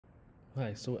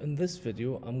Hi, so in this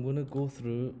video, I'm going to go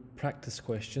through practice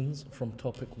questions from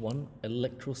topic 1,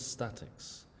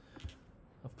 electrostatics.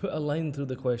 I've put a line through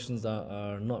the questions that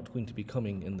are not going to be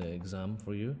coming in the exam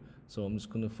for you, so I'm just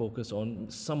going to focus on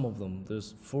some of them.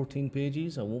 There's 14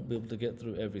 pages, I won't be able to get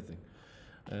through everything,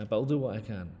 but I'll do what I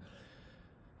can.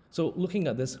 So looking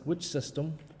at this, which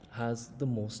system has the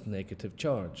most negative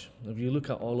charge? If you look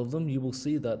at all of them, you will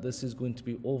see that this is going to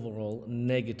be overall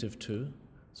 -2.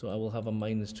 So I will have a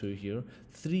 -2 here.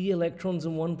 3 electrons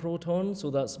and 1 proton, so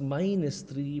that's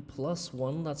 -3 plus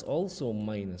 1, that's also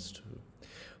 -2.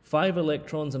 5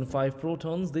 electrons and 5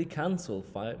 protons, they cancel.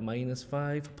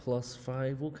 -5 plus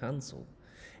 5 will cancel.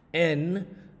 N,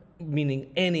 meaning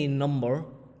any number,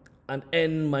 and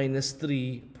n minus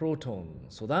 3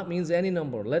 protons. So that means any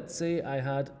number. Let's say I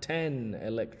had 10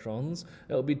 electrons,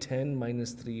 it'll be 10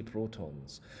 minus 3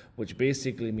 protons, which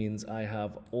basically means I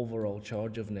have overall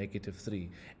charge of -3.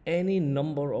 Any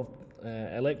number of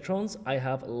electrons, I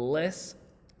have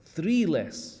 3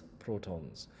 less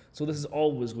protons. So this is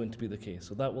always going to be the case.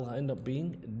 So that will end up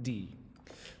being D.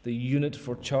 The unit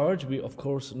for charge, we of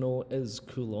course know, is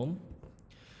Coulomb.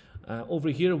 Over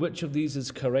here, which of these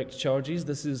is correct charges?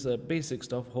 This is basic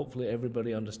stuff. Hopefully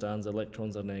everybody understands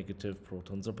electrons are negative,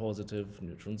 protons are positive,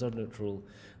 neutrons are neutral.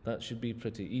 That should be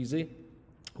pretty easy.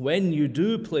 When you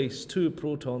do place 2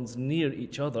 protons near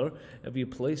each other, if you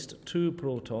placed 2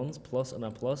 protons, plus and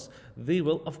a plus, they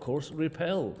will of course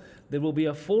repel. There will be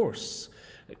a force.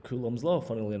 Coulomb's law,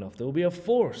 funnily enough. There will be a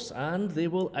force and they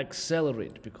will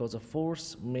accelerate because a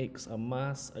force makes a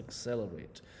mass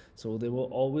accelerate. So they will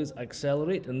always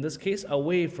accelerate, in this case,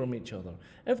 away from each other.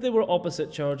 If they were opposite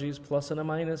charges, plus and a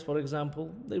minus, for example,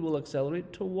 they will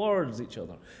accelerate towards each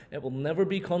other. It will never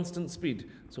be constant speed,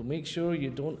 so make sure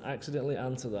you don't accidentally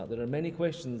answer that. There are many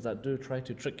questions that do try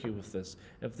to trick you with this.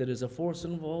 If there is a force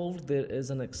involved, there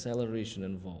is an acceleration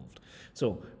involved.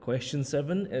 So, question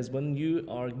 7 is when you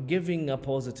are giving a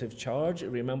positive charge,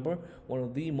 remember, one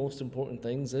of the most important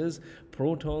things is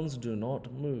protons do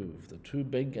not move. They're too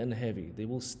big and heavy. They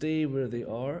will stay where they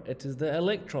are. It is the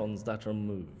electrons that are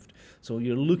moved. So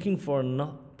you're looking for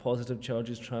not positive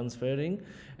charges transferring,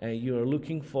 you are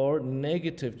looking for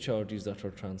negative charges that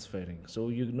are transferring. So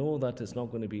you know that it's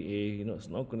not going to be it's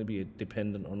not going to be a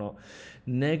dependent or not.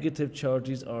 Negative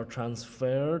charges are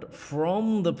transferred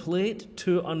from the plate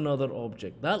to another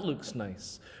object. That looks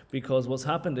nice because what's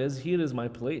happened is, here is my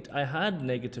plate. I had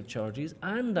negative charges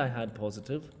and I had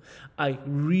positive. I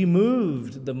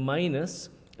removed the minus.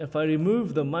 If I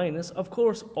remove the minus, of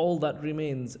course, all that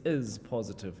remains is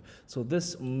positive. So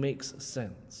this makes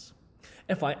sense.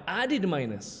 If I added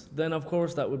minus, then of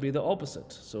course that would be the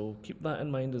opposite. So keep that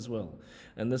in mind as well.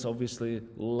 And this obviously,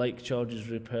 like charges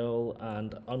repel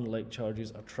and unlike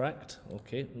charges attract.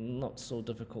 Okay, not so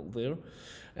difficult there.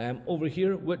 Over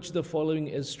here, which of the following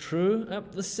is true?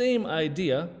 The same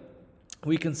idea.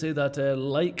 We can say that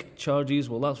like charges,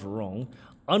 well, that's wrong.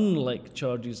 Unlike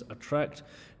charges attract,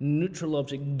 neutral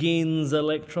object gains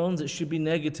electrons, it should be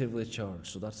negatively charged,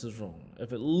 so that is wrong.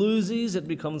 If it loses, it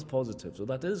becomes positive, so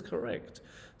that is correct.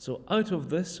 So out of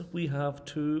this, we have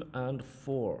 2 and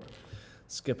 4.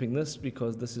 Skipping this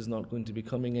because this is not going to be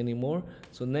coming anymore.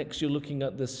 So next you're looking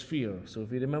at the sphere. So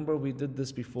if you remember, we did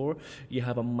this before. You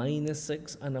have a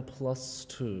 -6 and a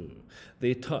 +2.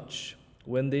 They touch.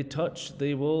 When they touch,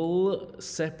 they will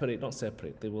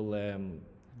they will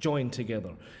join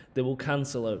together. They will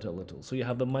cancel out a little. So you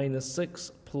have the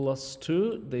 -6 plus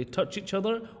 2, they touch each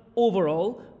other.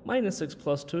 Overall, -6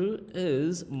 plus 2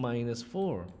 is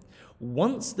 -4.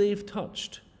 Once they've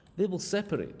touched, they will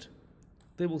separate.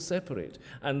 They will separate,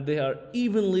 and they are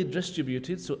evenly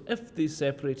distributed, so if they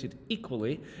separated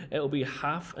equally, it will be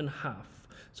half and half.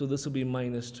 So this will be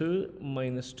 -2,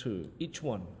 -2, each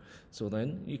one. So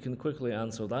then you can quickly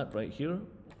answer that right here,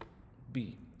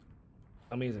 B.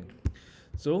 Amazing.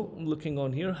 So, looking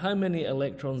on here, how many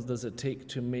electrons does it take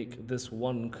to make this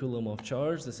 1 coulomb of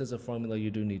charge? This is a formula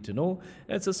you do need to know.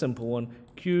 It's a simple one.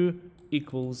 Q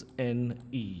equals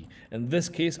NE. In this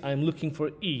case, I'm looking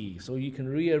for E. So you can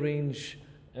rearrange,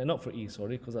 not for E,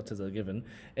 sorry, because that is a given.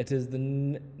 It is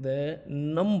the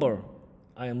number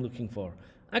I am looking for.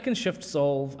 I can shift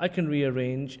solve, I can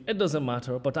rearrange, it doesn't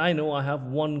matter, but I know I have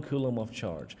 1 coulomb of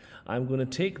charge. I'm going to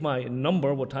take my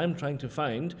number, what I'm trying to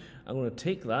find, I'm going to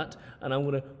take that and I'm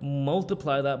going to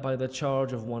multiply that by the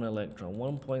charge of 1 electron.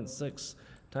 1.6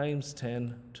 times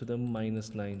 10 to the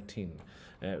 -19.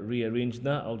 Rearrange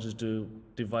that, I'll just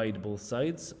divide both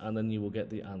sides, and then you will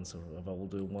get the answer. If I will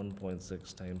do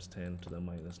 1.6 times 10 to the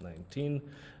 -19,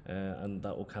 and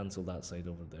that will cancel that side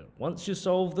over there. Once you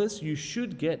solve this, you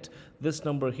should get this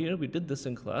number here. We did this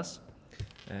in class.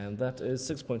 And that is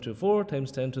 6.24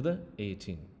 times 10 to the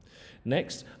 18.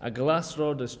 Next, a glass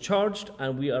rod is charged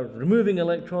and we are removing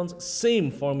electrons.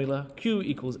 Same formula, Q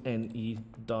equals Ne,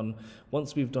 done.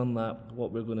 Once we've done that,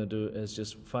 what we're going to do is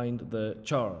just find the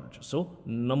charge. So,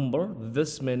 number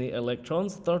this many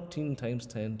electrons, 13 times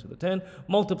 10 to the 10,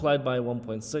 multiplied by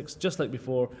 1.6, just like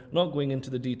before, not going into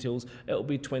the details, it'll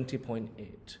be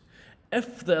 20.8.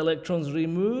 If the electrons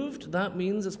removed, that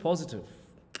means it's positive.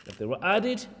 If they were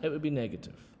added, it would be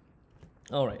negative.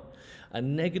 All right. A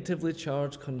negatively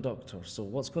charged conductor. So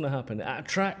what's going to happen? It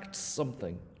attracts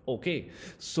something. Okay,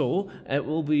 so it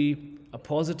will be a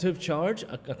positive charge,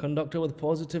 a conductor with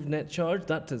positive net charge.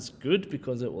 That is good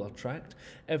because it will attract.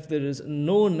 If there is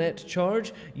no net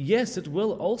charge, yes, it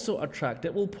will also attract.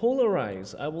 It will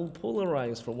polarize. I will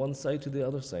polarize from one side to the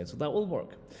other side. So that will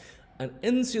work. An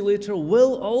insulator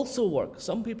will also work.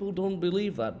 Some people don't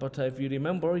believe that, but if you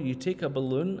remember, you take a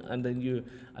balloon and then you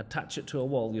attach it to a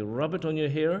wall. You rub it on your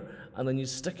hair and then you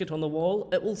stick it on the wall.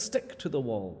 It will stick to the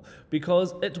wall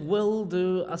because it will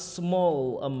do a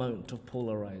small amount of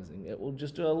polarizing. It will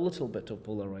just do a little bit of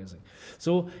polarizing.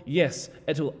 So yes,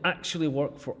 it will actually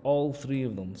work for all three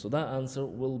of them. So that answer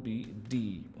will be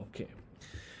D. Okay.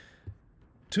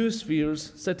 Two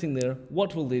spheres sitting there,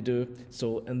 what will they do?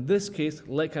 So in this case,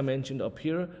 like I mentioned up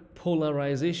here,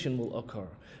 polarization will occur.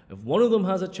 If one of them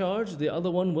has a charge, the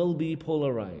other one will be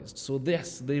polarized. So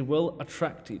yes, they will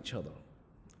attract each other.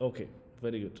 Okay,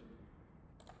 very good.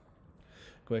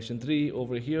 Question 3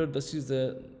 over here, this is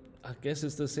I guess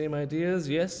it's the same ideas,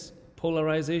 yes.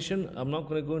 Polarization, I'm not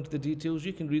going to go into the details,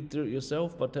 you can read through it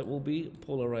yourself, but it will be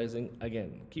polarizing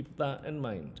again. Keep that in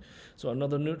mind. So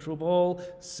another neutral ball,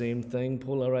 same thing,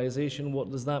 polarization.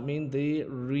 What does that mean? They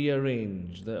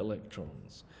rearrange the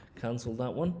electrons. Cancel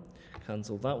that one,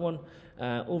 cancel that one.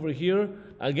 Over here,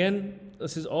 again,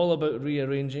 this is all about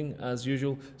rearranging as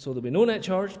usual. So there'll be no net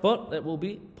charge, but it will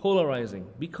be polarizing.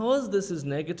 Because this is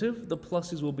negative, the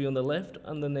pluses will be on the left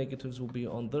and the negatives will be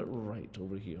on the right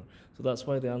over here. So that's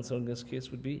why the answer in this case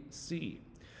would be C.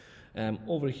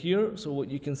 Over here, so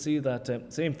what you can see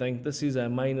that, same thing, this is a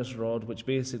minus rod, which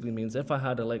basically means if I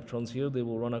had electrons here, they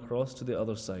will run across to the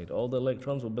other side. All the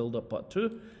electrons will build up but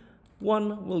 2.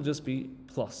 1 will just be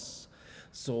plus.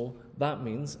 So that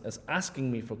means it's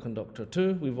asking me for conductor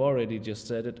 2. We've already just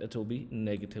said it. It will be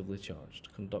negatively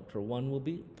charged. Conductor 1 will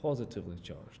be positively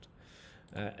charged.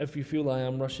 If you feel I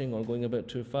am rushing or going a bit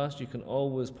too fast, you can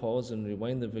always pause and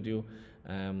rewind the video.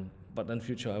 But in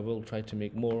future, I will try to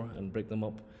make more and break them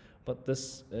up. But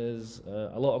this is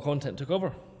a lot of content to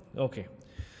cover. Okay,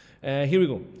 here we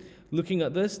go. Looking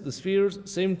at this, the spheres,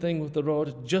 same thing with the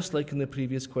rod, just like in the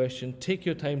previous question. Take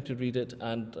your time to read it,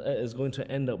 and it is going to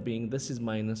end up being, this is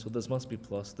minus, so this must be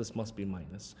plus, this must be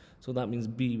minus. So that means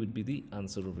B would be the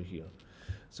answer over here.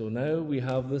 So now we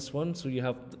have this one, so you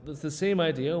have the same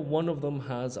idea. One of them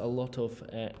has a lot of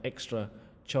extra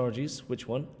charges, which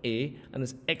one? A, and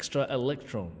it's extra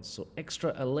electrons. So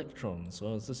extra electrons,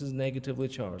 so this is negatively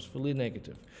charged, fully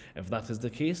negative. If that is the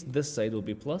case, this side will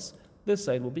be plus, this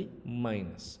side will be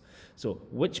minus. So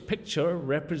which picture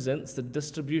represents the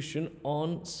distribution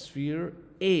on sphere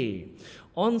A?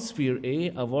 On sphere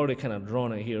A, I've already kind of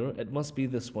drawn it here. It must be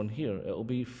this one here. It will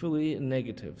be fully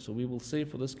negative. So we will say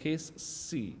for this case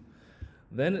C.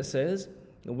 Then it says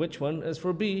which one is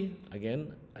for B.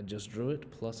 Again, I just drew it,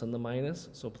 plus and the minus.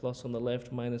 So plus on the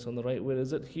left, minus on the right. Where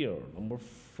is it? Here, number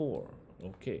 4.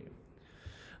 Okay.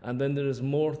 And then there is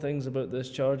more things about this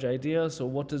charge idea. So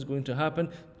what is going to happen?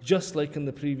 Just like in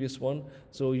the previous one.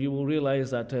 So you will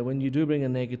realize that when you do bring a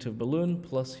negative balloon,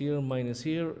 plus here, minus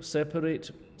here,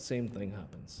 separate, same thing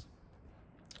happens.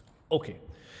 Okay.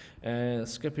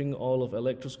 Skipping all of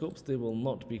electroscopes, they will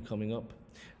not be coming up.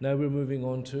 Now we're moving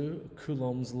on to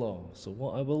Coulomb's law. So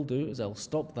what I will do is I'll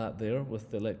stop that there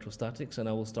with the electrostatics, and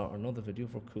I will start another video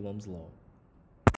for Coulomb's law.